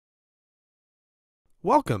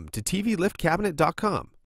Welcome to TVLiftCabinet.com.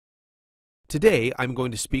 Today I'm going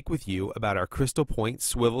to speak with you about our Crystal Pointe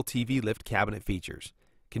Swivel TV lift cabinet features,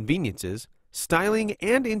 conveniences, styling,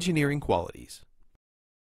 and engineering qualities.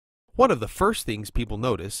 One of the first things people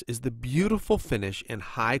notice is the beautiful finish and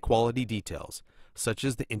high quality details, such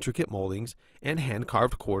as the intricate moldings and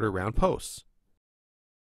hand-carved quarter-round posts.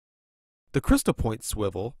 The Crystal Pointe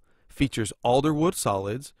Swivel features alderwood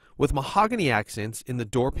solids with mahogany accents in the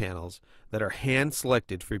door panels that are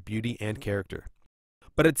hand-selected for beauty and character.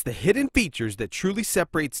 But it's the hidden features that truly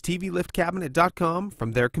separates TVLiftCabinet.com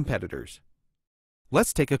from their competitors.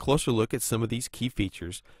 Let's take a closer look at some of these key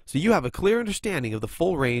features so you have a clear understanding of the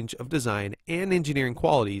full range of design and engineering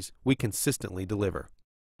qualities we consistently deliver.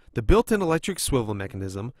 The built-in electric swivel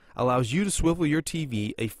mechanism allows you to swivel your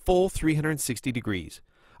TV a full 360 degrees,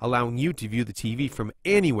 allowing you to view the TV from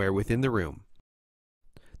anywhere within the room.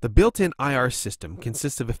 The built-in IR system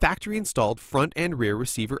consists of a factory-installed front and rear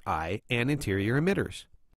receiver eye and interior emitters.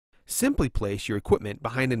 Simply place your equipment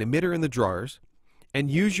behind an emitter in the drawers and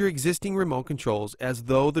use your existing remote controls as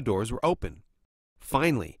though the doors were open.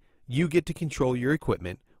 Finally, you get to control your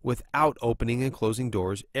equipment without opening and closing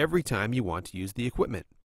doors every time you want to use the equipment.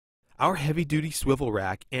 Our heavy-duty swivel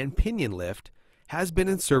rack and pinion lift has been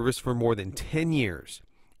in service for more than 10 years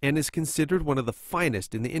and is considered one of the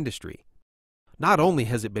finest in the industry. Not only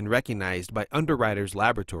has it been recognized by Underwriters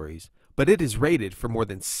Laboratories, but it is rated for more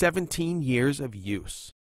than 17 years of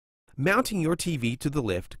use. Mounting your TV to the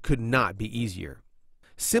lift could not be easier.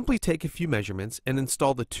 Simply take a few measurements and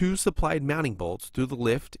install the two supplied mounting bolts through the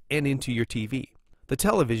lift and into your TV. The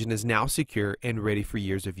television is now secure and ready for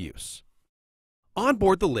years of use. On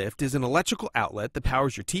board the lift is an electrical outlet that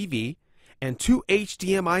powers your TV and two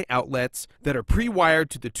HDMI outlets that are pre-wired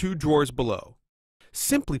to the two drawers below.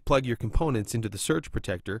 Simply plug your components into the surge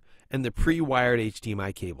protector and the pre-wired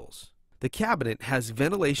HDMI cables. The cabinet has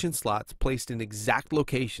ventilation slots placed in exact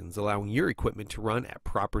locations, allowing your equipment to run at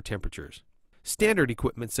proper temperatures. Standard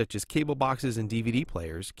equipment such as cable boxes and DVD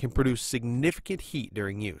players can produce significant heat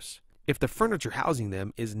during use. If the furniture housing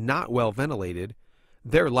them is not well ventilated,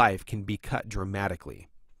 their life can be cut dramatically.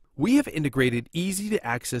 We have integrated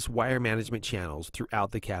easy-to-access wire management channels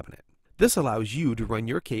throughout the cabinet. This allows you to run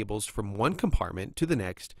your cables from one compartment to the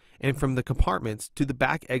next and from the compartments to the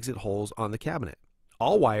back exit holes on the cabinet.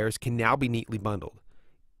 All wires can now be neatly bundled,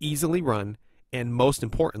 easily run, and most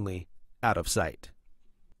importantly, out of sight.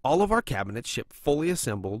 All of our cabinets ship fully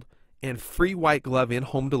assembled, and free white glove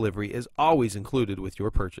in-home delivery is always included with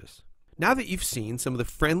your purchase. Now that you've seen some of the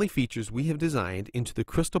friendly features we have designed into the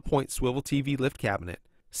Crystal Pointe Swivel TV lift cabinet,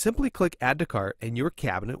 simply click Add to Cart and your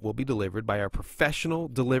cabinet will be delivered by our professional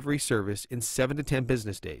delivery service in 7 to 10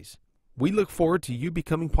 business days. We look forward to you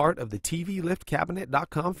becoming part of the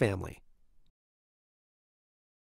TVLiftCabinet.com family.